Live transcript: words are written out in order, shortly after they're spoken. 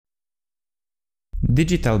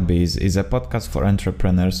Digital Biz is a podcast for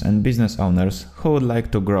entrepreneurs and business owners who would like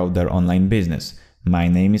to grow their online business. My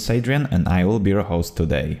name is Adrian and I will be your host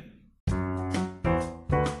today.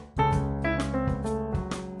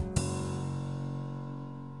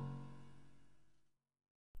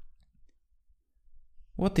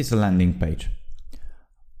 What is a landing page?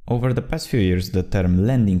 Over the past few years, the term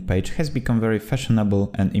landing page has become very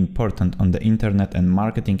fashionable and important on the internet and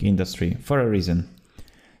marketing industry for a reason.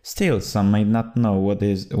 Still, some may not know what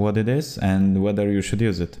it is and whether you should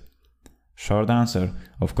use it. Short answer,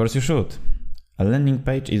 of course you should. A landing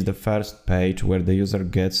page is the first page where the user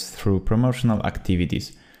gets through promotional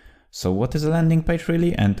activities. So what is a landing page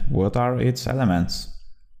really and what are its elements?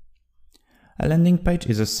 A landing page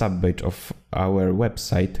is a sub-page of our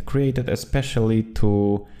website created especially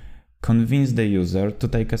to convince the user to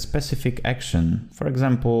take a specific action. For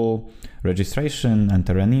example, registration,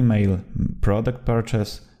 enter an email, product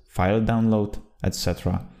purchase, file download,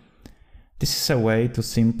 etc. This is a way to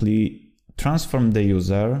simply transform the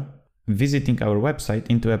user visiting our website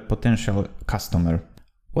into a potential customer.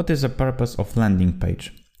 What is the purpose of landing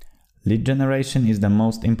page? Lead generation is the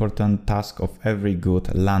most important task of every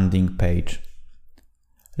good landing page.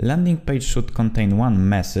 Landing page should contain one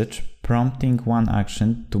message prompting one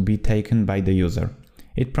action to be taken by the user.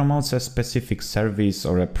 It promotes a specific service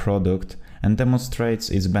or a product and demonstrates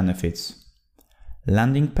its benefits.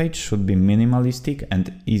 Landing page should be minimalistic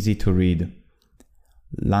and easy to read.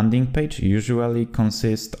 Landing page usually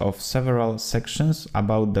consists of several sections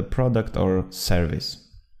about the product or service.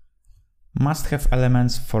 Must-have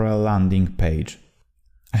elements for a landing page.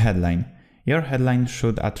 A headline. Your headline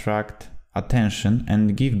should attract attention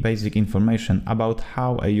and give basic information about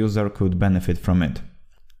how a user could benefit from it.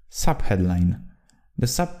 Subheadline. The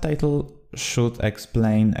subtitle should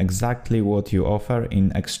explain exactly what you offer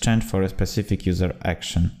in exchange for a specific user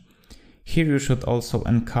action. Here you should also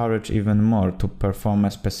encourage even more to perform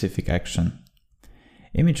a specific action.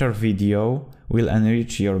 Image or video will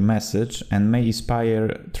enrich your message and may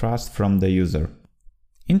inspire trust from the user.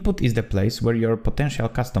 Input is the place where your potential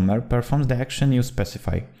customer performs the action you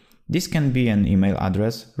specify. This can be an email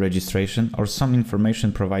address, registration, or some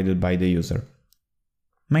information provided by the user.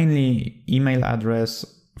 Mainly email address,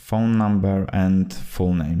 phone number, and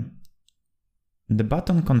full name. The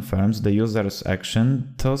button confirms the user's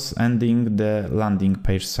action, thus ending the landing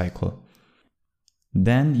page cycle.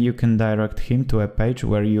 Then you can direct him to a page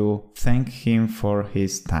where you thank him for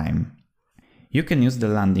his time. You can use the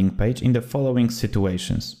landing page in the following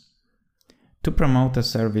situations. To promote a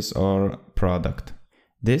service or product.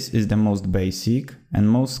 This is the most basic and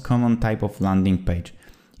most common type of landing page.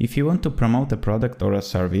 If you want to promote a product or a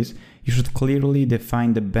service, you should clearly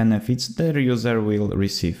define the benefits the user will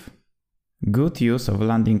receive. Good use of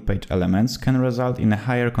landing page elements can result in a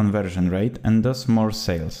higher conversion rate and thus more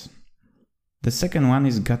sales. The second one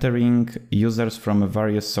is gathering users from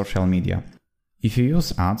various social media. If you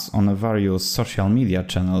use ads on various social media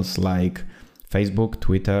channels like Facebook,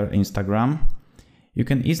 Twitter, Instagram, you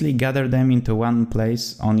can easily gather them into one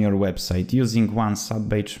place on your website using one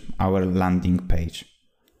subpage, our landing page.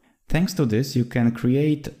 Thanks to this, you can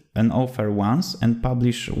create an offer once and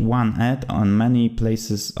publish one ad on many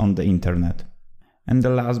places on the internet. And the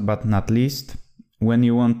last but not least, when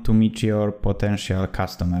you want to meet your potential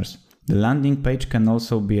customers. The landing page can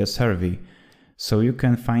also be a survey, so you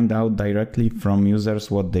can find out directly from users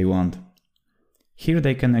what they want. Here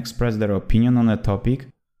they can express their opinion on a topic.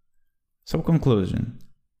 So conclusion.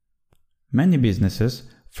 Many businesses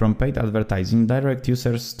from paid advertising direct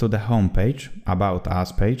users to the homepage, About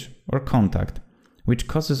Us page, or Contact, which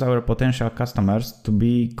causes our potential customers to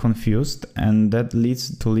be confused and that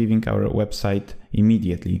leads to leaving our website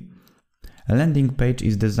immediately. A landing page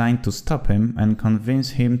is designed to stop him and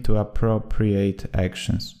convince him to appropriate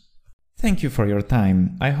actions. Thank you for your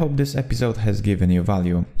time. I hope this episode has given you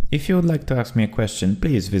value. If you would like to ask me a question,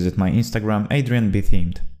 please visit my Instagram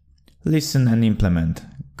AdrianBThemed. Listen and implement.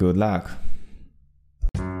 Good luck!